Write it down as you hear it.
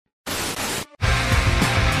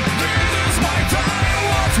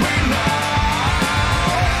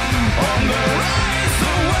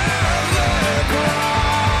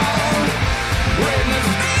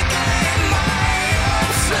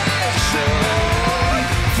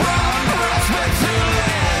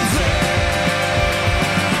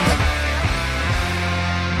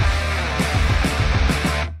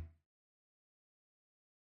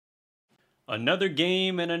Another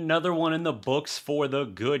game and another one in the books for the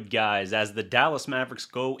good guys as the Dallas Mavericks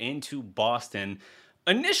go into Boston,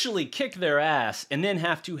 initially kick their ass, and then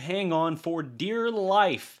have to hang on for dear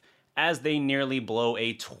life as they nearly blow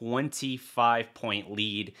a 25-point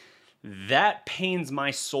lead. That pains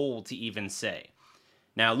my soul to even say.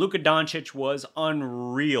 Now, Luka Doncic was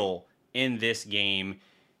unreal in this game.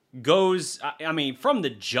 From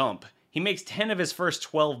the jump, he makes 10 of his first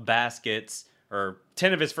 12 baskets, or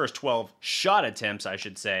 10 of his first 12 shot attempts, I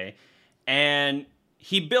should say, and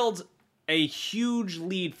he builds a huge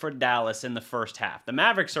lead for Dallas in the first half. The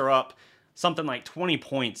Mavericks are up something like 20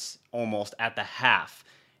 points almost at the half.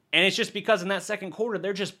 And it's just because in that second quarter,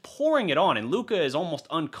 they're just pouring it on, and Luka is almost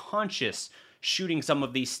unconscious shooting some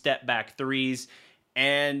of these step-back threes,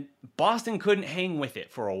 and Boston couldn't hang with it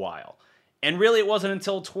for a while. And really, it wasn't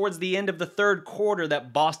until towards the end of the third quarter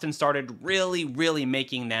that Boston started really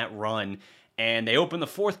making that run. And they opened the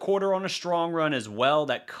fourth quarter on a strong run as well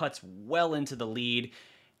that cuts well into the lead.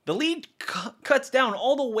 The lead cuts down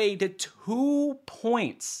all the way to 2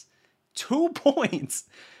 points. 2 points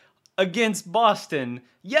against Boston.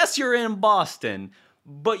 Yes, you're in Boston,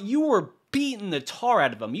 but you were beating the tar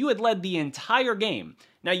out of them. You had led the entire game.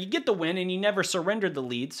 Now, you get the win, and you never surrendered the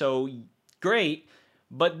lead, so great.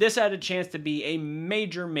 But this had a chance to be a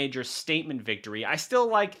major statement victory. I still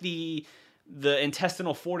like the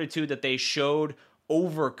intestinal fortitude that they showed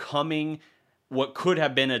overcoming what could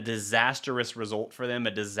have been a disastrous result for them,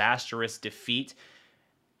 a disastrous defeat.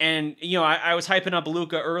 And, I was hyping up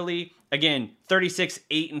Luka early. Again, 36,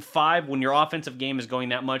 8, and 5. When your offensive game is going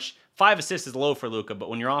that much, 5 assists is low for Luka, but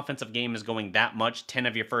when your offensive game is going that much, 10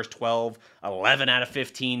 of your first 12, 11 out of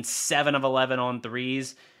 15, 7 of 11 on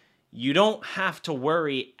threes, you don't have to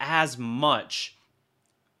worry as much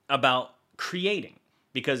about creating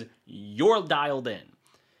because you're dialed in.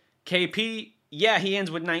 KP, yeah, he ends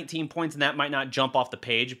with 19 points, and that might not jump off the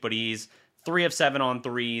page, but he's 3 of 7 on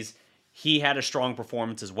threes. He had a strong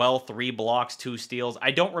performance as well, 3 blocks, 2 steals.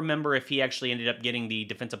 I don't remember if he actually ended up getting the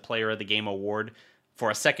Defensive Player of the Game award for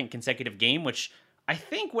a second consecutive game, which I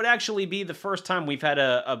think would actually be the first time we've had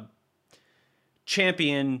a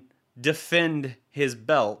champion defend his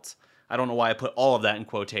belt. I don't know why I put all of that in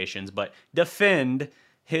quotations, but defend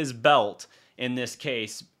his belt in this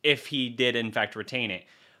case, if he did in fact retain it.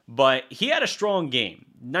 But he had a strong game.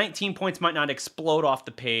 19 points might not explode off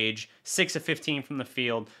the page, 6 of 15 from the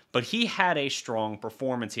field, but he had a strong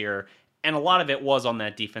performance here, and a lot of it was on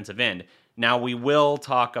that defensive end. Now, we will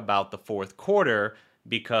talk about the fourth quarter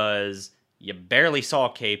because you barely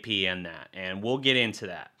saw KP in that, and we'll get into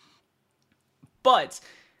that. But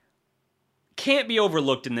can't be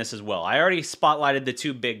overlooked in this as well. I already spotlighted the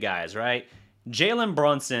 2 big guys, right? Jalen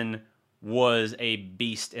Brunson was a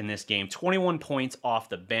beast in this game. 21 points off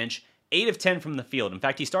the bench, 8 of 10 from the field. In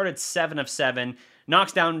fact, he started 7 of 7,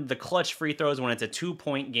 knocks down the clutch free throws when it's a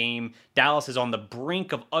 2-point game. Dallas is on the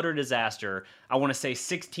brink of utter disaster. I want to say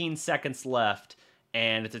 16 seconds left,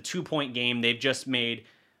 and it's a 2-point game. They've just made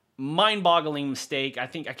mind-boggling mistake. I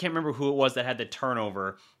can't remember who it was that had the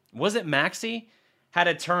turnover. Was it Maxey? Had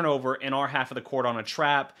a turnover in our half of the court on a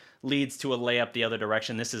trap, leads to a layup the other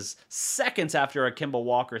direction. This is seconds after a Kemba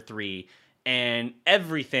Walker 3, and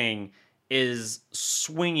everything is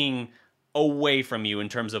swinging away from you in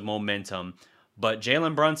terms of momentum. But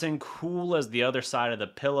Jalen Brunson, cool as the other side of the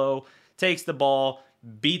pillow, takes the ball,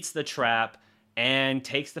 beats the trap, and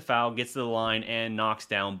takes the foul, gets to the line, and knocks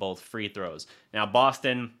down both free throws. Now,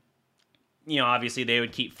 Boston, obviously they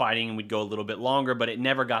would keep fighting and we'd go a little bit longer, but it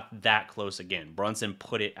never got that close again. Brunson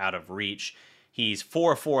put it out of reach. He's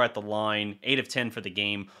 4 of 4 at the line, 8 of 10 for the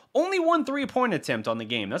game. Only 1 3-point attempt on the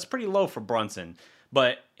game. That's pretty low for Brunson.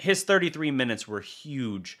 But his 33 minutes were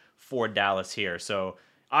huge for Dallas here. So,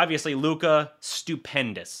 obviously, Luka,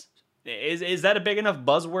 stupendous. Is that a big enough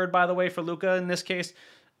buzzword, by the way, for Luka in this case?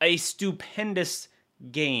 A stupendous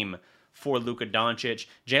game for Luka Doncic.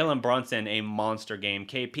 Jalen Brunson, a monster game.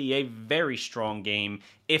 KP, a very strong game,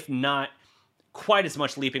 if not quite as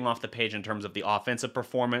much leaping off the page in terms of the offensive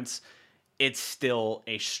performance. It's still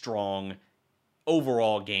a strong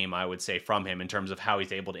overall game, I would say, from him in terms of how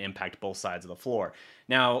he's able to impact both sides of the floor.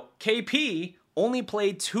 Now, KP only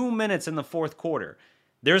played 2 minutes in the fourth quarter.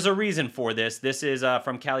 There's a reason for this. This is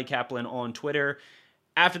from Callie Kaplan on Twitter.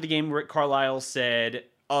 After the game, Rick Carlisle said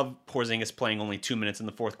of Porzingis playing only 2 minutes in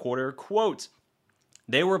the fourth quarter, quote,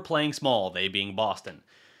 "They were playing small, they being Boston.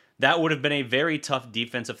 That would have been a very tough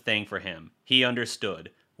defensive thing for him. He understood.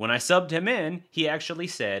 When I subbed him in, he actually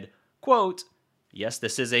said, quote, yes,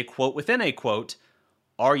 this is a quote within a quote,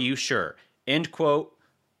 are you sure? End quote,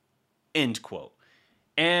 end quote."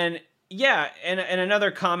 And yeah, and another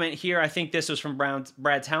comment here, I think this was from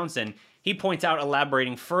Brad Townsend. he points out,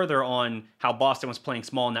 elaborating further on how Boston was playing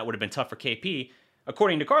small and that would have been tough for KP.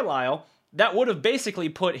 According to Carlisle, that would have basically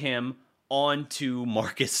put him onto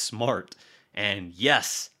Marcus Smart. And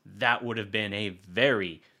yes, that would have been a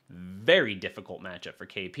very, very difficult matchup for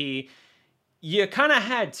KP. You kind of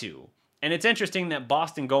had to. And it's interesting that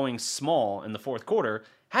Boston going small in the fourth quarter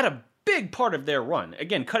had a big part of their run.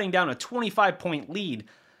 Again, cutting down a 25-point lead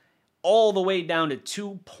all the way down to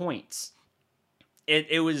 2 points.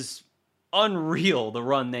 It was unreal, the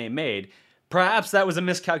run they made. Perhaps that was a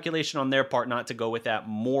miscalculation on their part not to go with that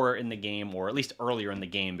more in the game, or at least earlier in the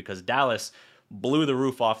game, because Dallas blew the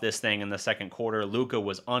roof off this thing in the second quarter. Luka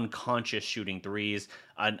was unconscious shooting threes.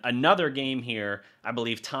 Another game here, I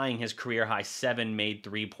believe, tying his career high 7 made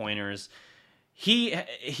three-pointers. He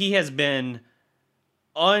has been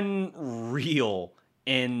unreal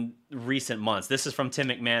in recent months. This is from Tim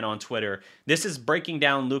McMahon on Twitter. This is breaking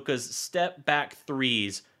down Luka's step-back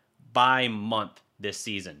threes by month this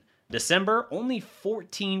season. December, only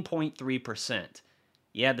 14.3%.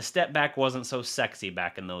 Yeah, the step-back wasn't so sexy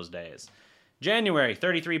back in those days. January,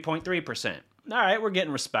 33.3%. All right, we're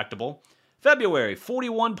getting respectable. February,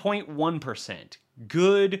 41.1%.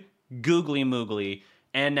 Good googly moogly.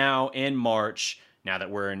 And now in March, now that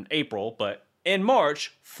we're in April, but in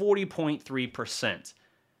March, 40.3%.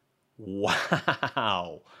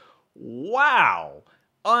 Wow. Wow.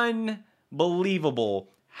 Unbelievable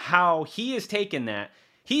how he has taken that.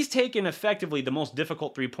 He's taken effectively the most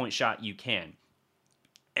difficult three-point shot you can.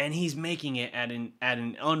 And he's making it at an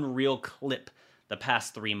unreal clip the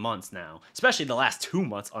past 3 months now. Especially the last 2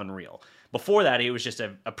 months, unreal. Before that, it was just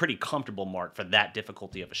a pretty comfortable mark for that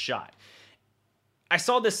difficulty of a shot. I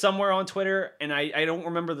saw this somewhere on Twitter, and I don't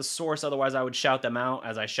remember the source, otherwise I would shout them out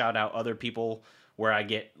as I shout out other people where I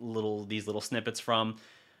get these little snippets from.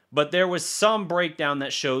 But there was some breakdown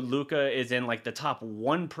that showed Luka is in like the top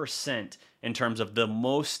 1% in terms of the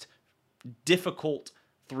most difficult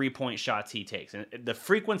three-point shots he takes. And the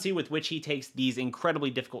frequency with which he takes these incredibly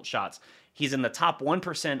difficult shots, he's in the top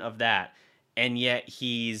 1% of that, and yet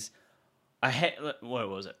he's ahead. What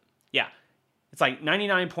was it? Yeah. It's like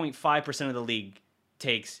 99.5% of the league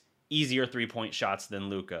takes easier three-point shots than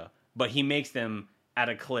Luka, but he makes them at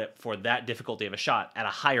a clip for that difficulty of a shot at a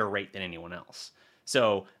higher rate than anyone else.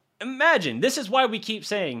 So imagine, this is why we keep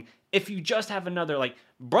saying, if you just have another, like,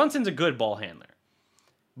 Brunson's a good ball handler,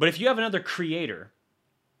 but if you have another creator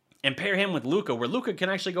and pair him with Luka, where Luka can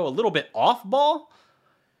actually go a little bit off ball,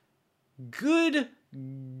 good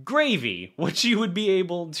gravy what you would be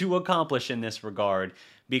able to accomplish in this regard.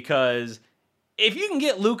 Because if you can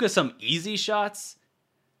get Luka some easy shots,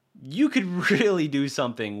 you could really do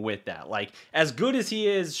something with that. Like, as good as he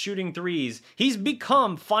is shooting threes, he's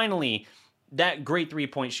become finally that great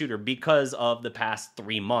three-point shooter because of the past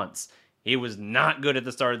 3 months. He was not good at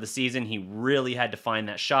the start of the season. He really had to find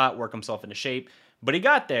that shot, work himself into shape, but he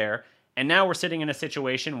got there, and now we're sitting in a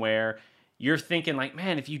situation where you're thinking like,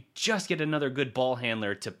 man, if you just get another good ball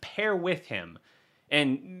handler to pair with him,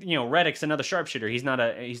 and, you know, Redick's another sharpshooter. He's not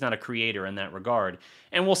a creator in that regard.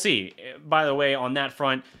 And we'll see. By the way, on that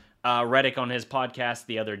front, Redick on his podcast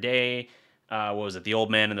the other day, what was it? The Old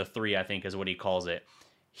Man and the Three, I think is what he calls it.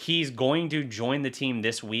 He's going to join the team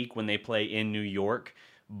this week when they play in New York,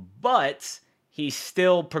 but he's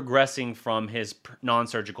still progressing from his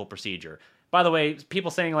non-surgical procedure. By the way,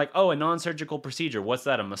 people saying like, oh, a non-surgical procedure. What's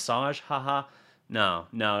that, a massage? Haha. No,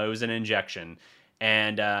 it was an injection.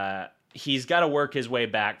 And he's got to work his way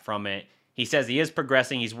back from it. He says he is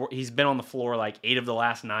progressing. He's been on the floor like 8 of the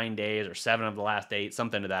last 9 days or 7 of the last 8,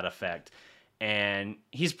 something to that effect. And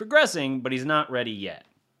he's progressing, but he's not ready yet.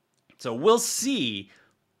 So we'll see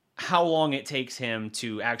how long it takes him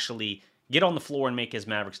to actually get on the floor and make his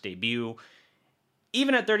Mavericks debut.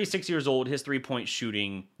 Even at 36 years old, his three-point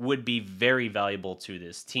shooting would be very valuable to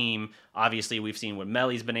this team. Obviously, we've seen what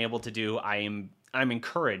Melly's been able to do. I'm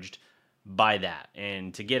encouraged by that.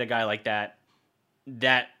 And to get a guy like that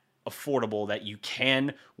affordable that you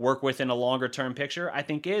can work with in a longer-term picture, I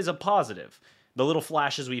think is a positive. The little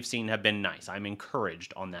flashes we've seen have been nice. I'm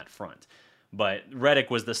encouraged on that front. But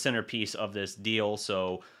Redick was the centerpiece of this deal,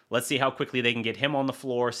 so let's see how quickly they can get him on the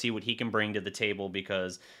floor, see what he can bring to the table,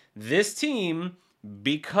 because this team,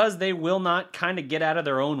 because they will not kind of get out of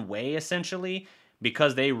their own way, essentially,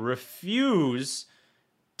 because they refuse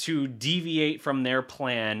to deviate from their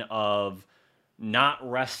plan of not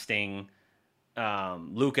resting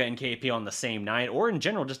Luka and KP on the same night, or in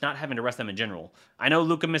general, just not having to rest them in general. I know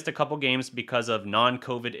Luka missed a couple games because of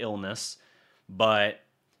non-COVID illness, but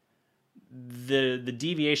the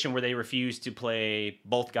deviation where they refuse to play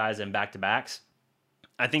both guys in back-to-backs,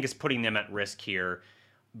 I think is putting them at risk here,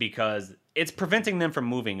 because it's preventing them from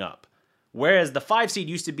moving up. Whereas the 5 seed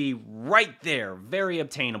used to be right there, very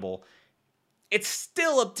obtainable. It's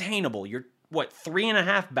still obtainable. You're, what,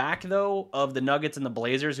 3.5 back, though, of the Nuggets and the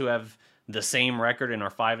Blazers, who have the same record and are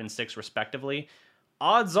 5 and 6 respectively.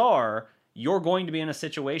 Odds are you're going to be in a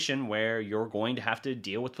situation where you're going to have to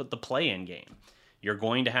deal with the play-in game. You're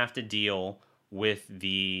going to have to deal with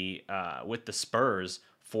the Spurs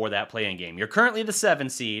for that play-in game. You're currently the 7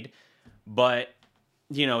 seed, but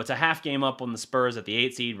you know, it's a half game up on the Spurs at the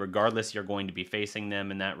 8 seed. Regardless, you're going to be facing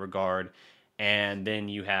them in that regard. And then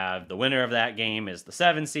you have the winner of that game is the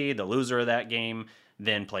 7 seed. The loser of that game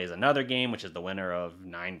then plays another game, which is the winner of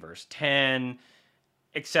 9 versus 10,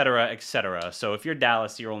 etc., etc. So if you're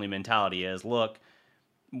Dallas, your only mentality is, look,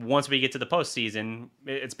 once we get to the postseason,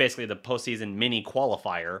 it's basically the postseason mini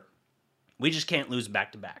qualifier. We just can't lose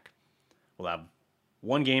back-to-back. We'll have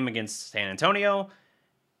one game against San Antonio,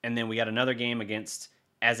 and then we got another game against,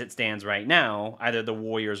 as it stands right now, either the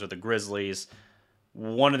Warriors or the Grizzlies.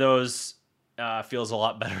 One of those feels a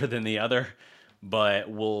lot better than the other, but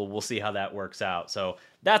we'll see how that works out. So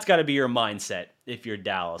that's got to be your mindset if you're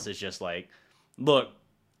Dallas. It's just like, look,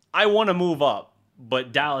 I want to move up,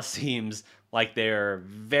 but Dallas seems like they're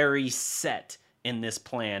very set in this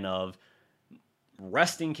plan of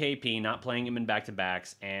resting KP, not playing him in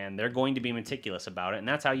back-to-backs, and they're going to be meticulous about it. And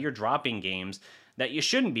that's how you're dropping games that you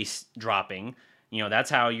shouldn't be dropping. You know,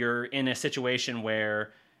 that's how you're in a situation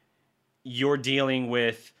where you're dealing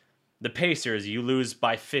with the Pacers. You lose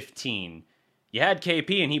by 15. You had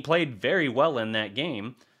KP, and he played very well in that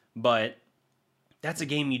game, but that's a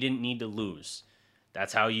game you didn't need to lose.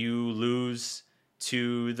 That's how you lose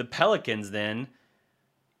to the Pelicans then.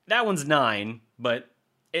 That one's 9, but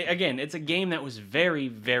again, it's a game that was very,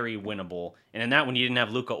 very winnable. And in that one, you didn't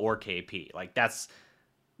have Luka or KP. Like, that's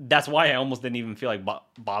why I almost didn't even feel like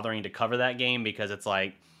bothering to cover that game, because it's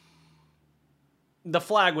like the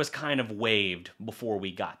flag was kind of waved before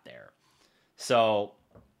we got there. So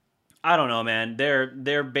I don't know, man.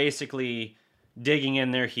 They're basically digging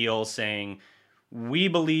in their heels, saying we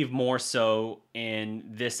believe more so in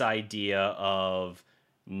this idea of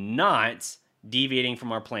not deviating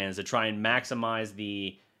from our plans to try and maximize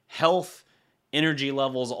the health, energy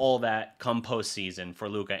levels, all that come postseason for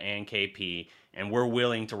Luka and KP. And we're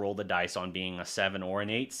willing to roll the dice on being a 7 or an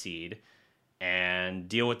 8 seed and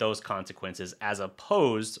deal with those consequences, as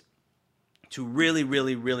opposed to really,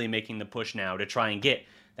 really, really making the push now to try and get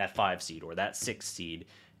that 5 seed or that 6 seed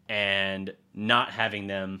and not having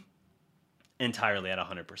them entirely at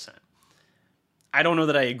 100%. I don't know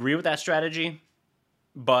that I agree with that strategy,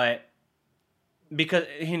 but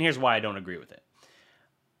and here's why I don't agree with it.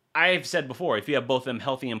 I've said before, if you have both of them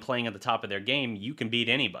healthy and playing at the top of their game, you can beat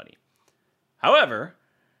anybody. However,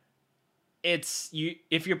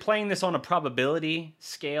 if you're playing this on a probability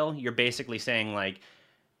scale, you're basically saying like,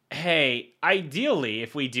 hey, ideally,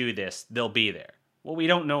 if we do this, they'll be there. Well, we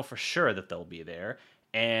don't know for sure that they'll be there.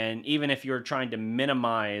 And even if you're trying to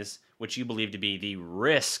minimize what you believe to be the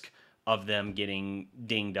risk of them getting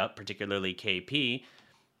dinged up, particularly KP,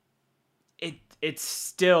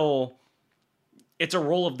 it's a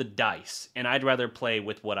roll of the dice. And I'd rather play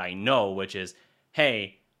with what I know, which is,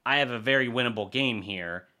 hey, I have a very winnable game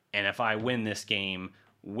here, and if I win this game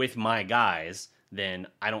with my guys, then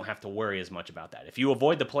I don't have to worry as much about that. If you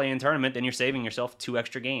avoid the play-in tournament, then you're saving yourself 2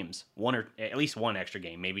 extra games, one or at least 1 extra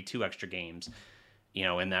game, maybe 2 extra games, you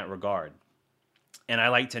know, in that regard. And I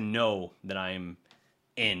like to know that I'm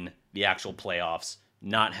in the actual playoffs,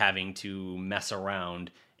 not having to mess around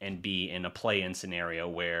and be in a play-in scenario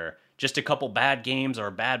where just a couple bad games or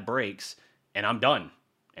bad breaks, and I'm done.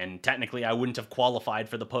 And technically, I wouldn't have qualified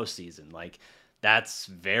for the postseason. Like, that's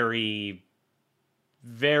very,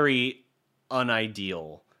 very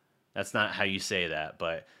unideal. That's not how you say that,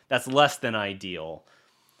 but that's less than ideal.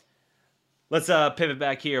 Let's pivot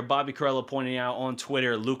back here. Bobby Carello pointing out on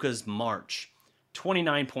Twitter, Luka's March.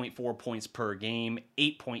 29.4 points per game,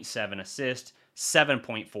 8.7 assists,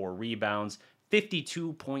 7.4 rebounds,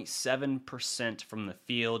 52.7% from the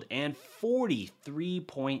field, and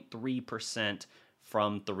 43.3%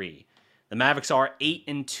 from 3. The Mavericks are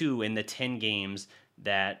 8-2 in the 10 games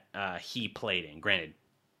that he played in. Granted,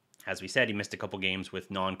 as we said, he missed a couple games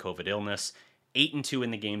with non-COVID illness. 8-2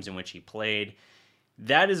 in the games in which he played.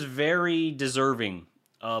 That is very deserving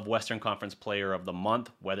of Western Conference Player of the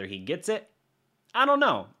Month. Whether he gets it, I don't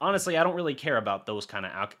know. Honestly, I don't really care about those kind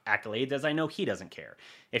of accolades, as I know he doesn't care.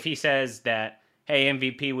 If he says that, hey,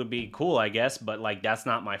 MVP would be cool, I guess, but like that's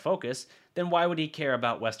not my focus, then why would he care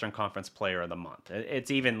about Western Conference Player of the Month?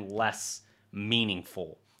 It's even less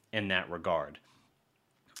meaningful in that regard.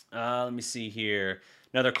 Let me see here.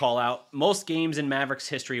 Another call out. Most games in Mavericks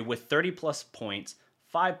history with 30-plus points,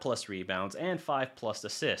 5+ rebounds, and 5+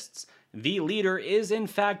 assists. The leader is, in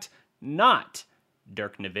fact, not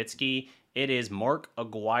Dirk Nowitzki. It is Mark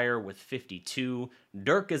Aguirre with 52.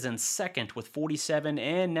 Dirk is in second with 47,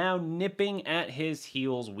 and now nipping at his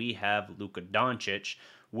heels, we have Luka Doncic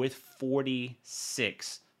with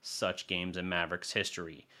 46 such games in Mavericks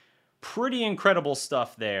history. Pretty incredible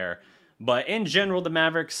stuff there. But in general, the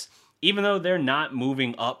Mavericks, even though they're not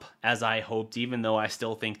moving up as I hoped, even though I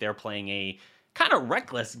still think they're playing a kind of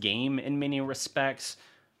reckless game in many respects,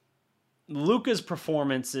 Luka's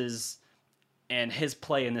performances and his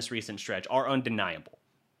play in this recent stretch are undeniable.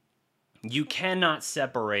 You cannot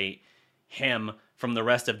separate him from the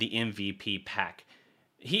rest of the MVP pack.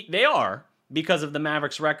 They are, because of the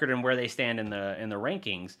Mavericks record and where they stand in the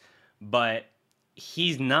rankings, but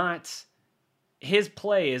he's not. His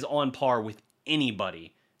play is on par with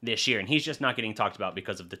anybody this year, and he's just not getting talked about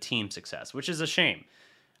because of the team success, which is a shame.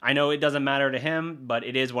 I know it doesn't matter to him, but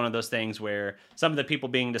it is one of those things where some of the people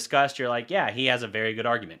being discussed, you're like, yeah, he has a very good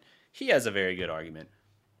argument. He has a very good argument.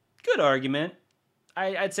 Good argument.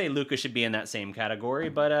 I'd say Luka should be in that same category,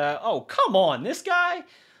 but oh, come on, this guy?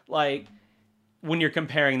 Like, when you're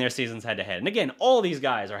comparing their seasons head-to-head. And again, all these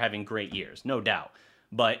guys are having great years, no doubt.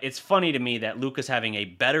 But it's funny to me that Luka's having a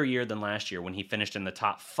better year than last year when he finished in the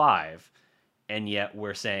top 5, and yet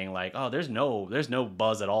we're saying like, oh, there's no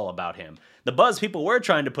buzz at all about him. The buzz people were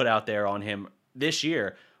trying to put out there on him this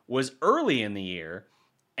year was early in the year,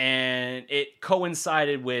 and it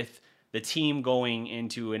coincided with the team going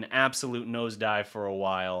into an absolute nosedive for a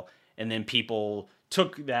while, and then people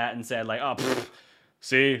took that and said like, oh,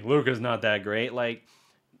 see, Luka's not that great. Like,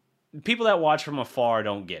 people that watch from afar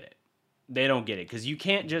don't get it. They don't get it, because you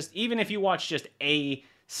can't just, even if you watch just a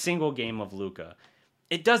single game of Luka,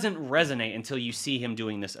 it doesn't resonate until you see him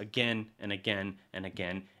doing this again and again and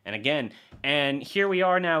again and again. And here we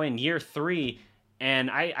are now in year 3, and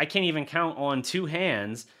I can't even count on 2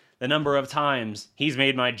 hands the number of times he's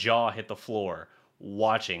made my jaw hit the floor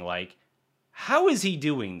watching. Like, how is he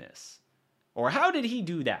doing this? Or how did he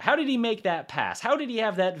do that? How did he make that pass? How did he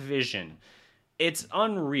have that vision? It's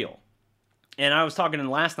unreal. And I was talking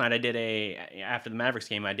last night, after the Mavericks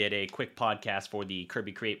game, I did a quick podcast for the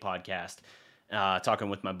Kirby Create podcast, talking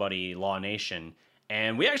with my buddy Law Nation.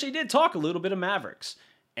 And we actually did talk a little bit of Mavericks.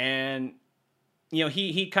 And, you know,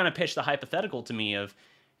 he kind of pitched the hypothetical to me of,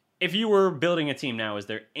 if you were building a team now, is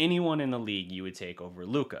there anyone in the league you would take over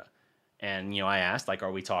Luka? And, you know, I asked, like,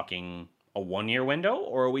 are we talking a 1-year window,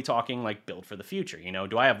 or are we talking like build for the future? You know,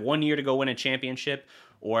 do I have 1 year to go win a championship,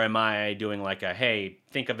 or am I doing like hey,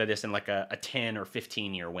 think of this in like a 10 or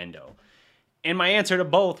 15 year window? And my answer to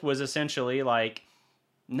both was essentially like,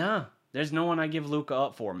 nah, there's no one I give Luka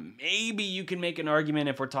up for. Maybe you can make an argument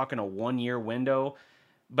if we're talking a 1 year window.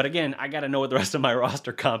 But again, I got to know what the rest of my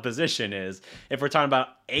roster composition is. If we're talking about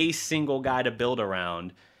a single guy to build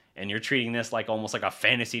around, and you're treating this like almost like a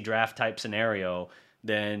fantasy draft type scenario,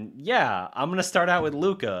 then yeah, I'm going to start out with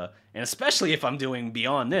Luka. And especially if I'm doing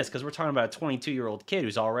beyond this, because we're talking about a 22-year-old kid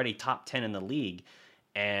who's already top 10 in the league.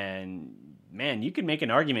 And man, you could make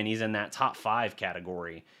an argument he's in that top 5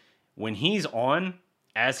 category. When he's on,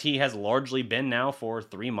 as he has largely been now for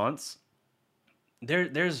 3 months,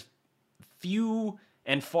 there's few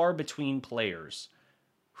and far between players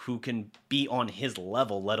who can be on his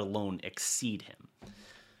level, let alone exceed him.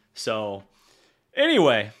 So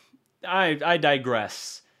anyway, I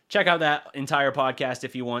digress. Check out that entire podcast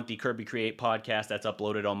if you want, the Kirby Create podcast. That's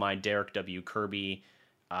uploaded on my Derek W. Kirby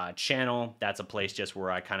channel. That's a place just where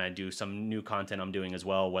I kind of do some new content I'm doing as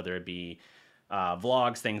well, whether it be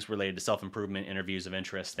vlogs, things related to self-improvement, interviews of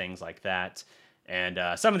interest, things like that. And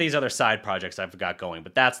some of these other side projects I've got going.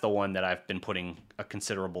 But that's the one that I've been putting a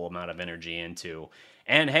considerable amount of energy into.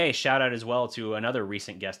 And hey, shout out as well to another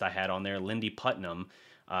recent guest I had on there, Lindy Putnam.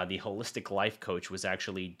 The holistic life coach was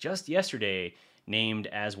actually just yesterday named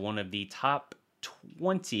as one of the top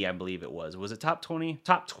 20, I believe it was. Was it top 20?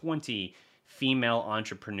 Top 20 female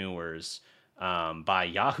entrepreneurs by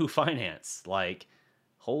Yahoo Finance. Like,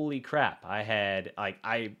 holy crap.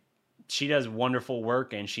 She does wonderful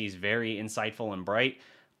work, and she's very insightful and bright.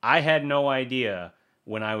 I had no idea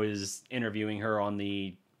when I was interviewing her on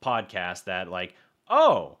the podcast that like,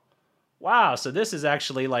 oh, wow, so this is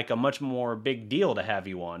actually like a much more big deal to have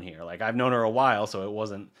you on here. Like, I've known her a while, so it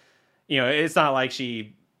wasn't, it's not like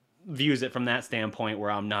she views it from that standpoint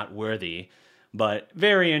where I'm not worthy. But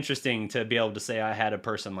very interesting to be able to say I had a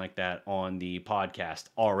person like that on the podcast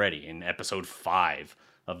already in episode 5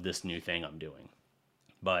 of this new thing I'm doing.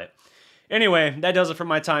 But anyway, that does it for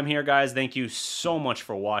my time here, guys. Thank you so much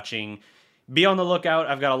for watching. Be on the lookout.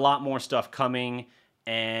 I've got a lot more stuff coming.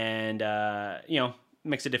 And,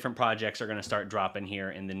 mix of different projects are going to start dropping here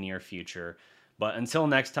in the near future. But until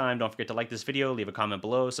next time, don't forget to like this video, leave a comment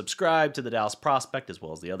below, subscribe to the Dallas Prospect as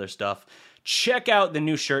well as the other stuff. Check out the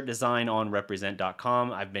new shirt design on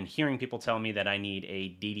represent.com. I've been hearing people tell me that I need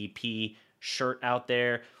a DDP shirt out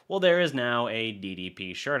there. Well, there is now a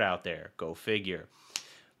DDP shirt out there. Go figure.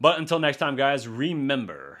 But until next time, guys,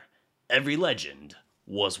 remember, every legend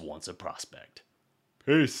was once a prospect.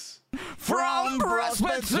 Peace. From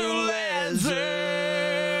prospect to legend.